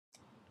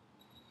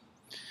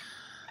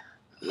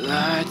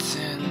Lights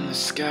in the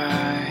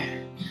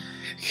sky,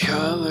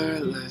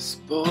 colorless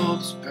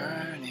bulbs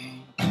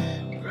burning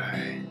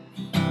bright.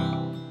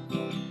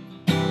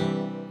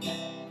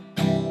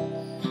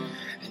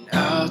 And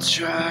I'll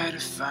try to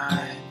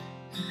find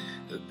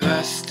the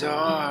best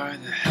star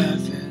the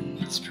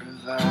heavens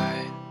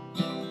provide.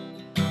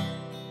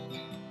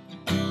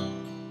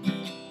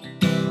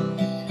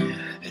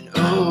 And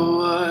oh,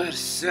 what a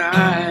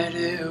sight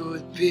it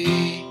would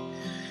be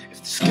if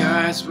the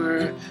skies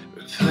were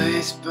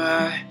replaced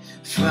by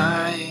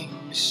flying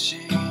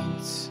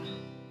machines.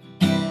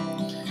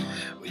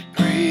 We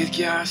breathe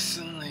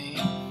gasoline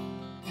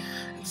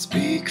and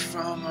speak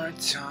from our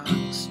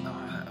tongues,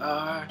 not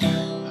our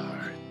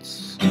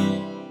hearts.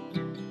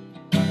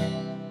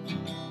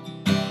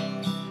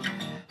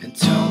 And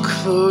don't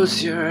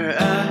close your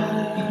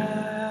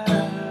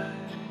eyes,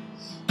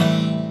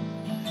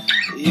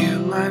 you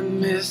might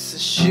miss a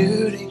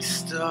shooting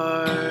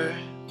star.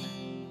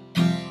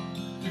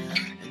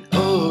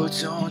 Oh,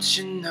 don't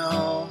you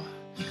know,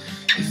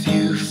 if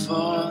you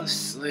fall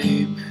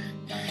asleep,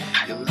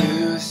 you'll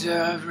lose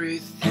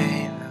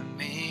everything that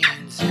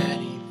means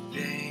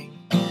anything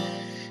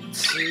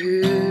to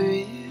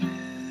you.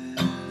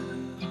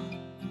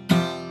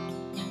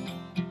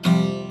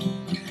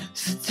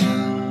 So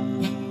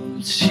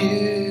don't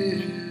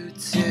you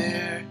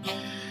dare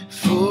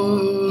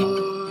forget.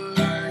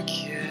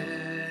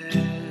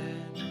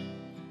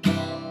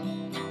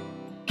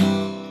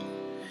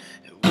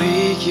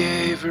 We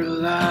gave our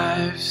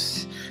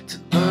lives to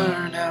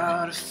learn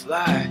how to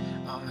fly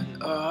on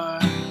our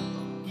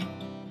own.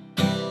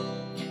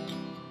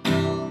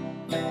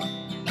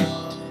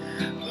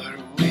 But our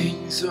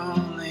wings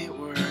only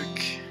work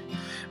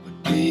when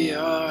we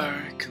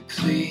are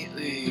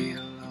completely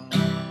alone.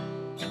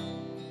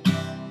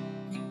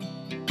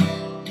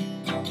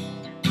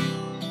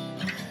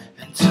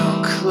 And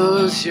don't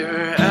close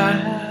your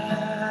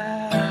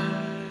eyes,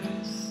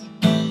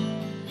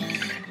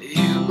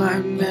 you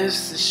might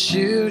miss the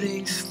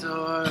shooting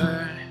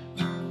star.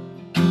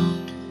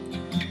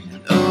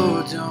 And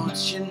oh,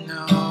 don't you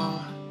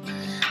know,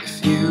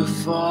 if you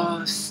fall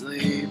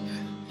asleep,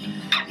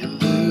 you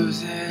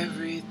lose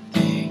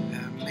everything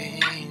that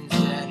means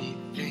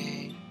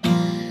anything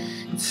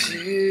to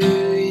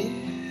you.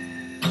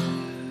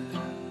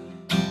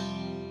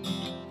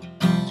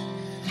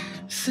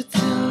 So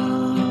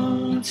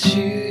don't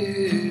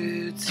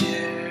you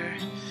dare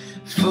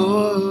forget.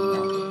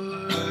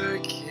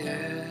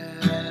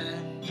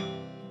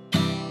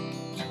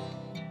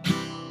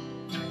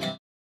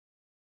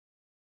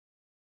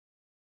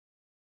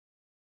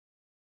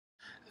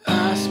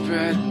 I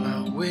spread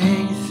my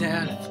wings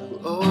and flew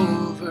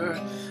over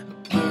a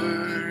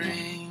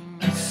blurring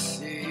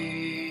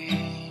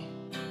sea.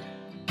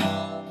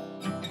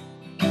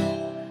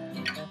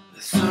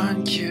 The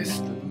sun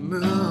kissed the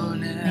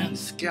moon and the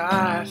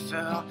sky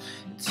fell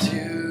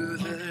into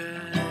the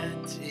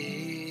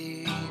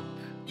deep.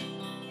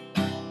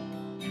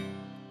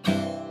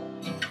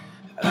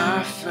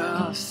 I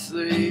fell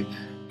asleep,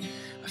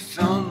 I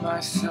felt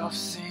myself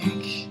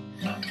sink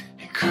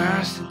and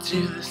crashed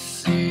into the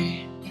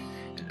sea.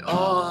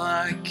 All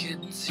I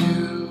could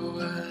do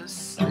was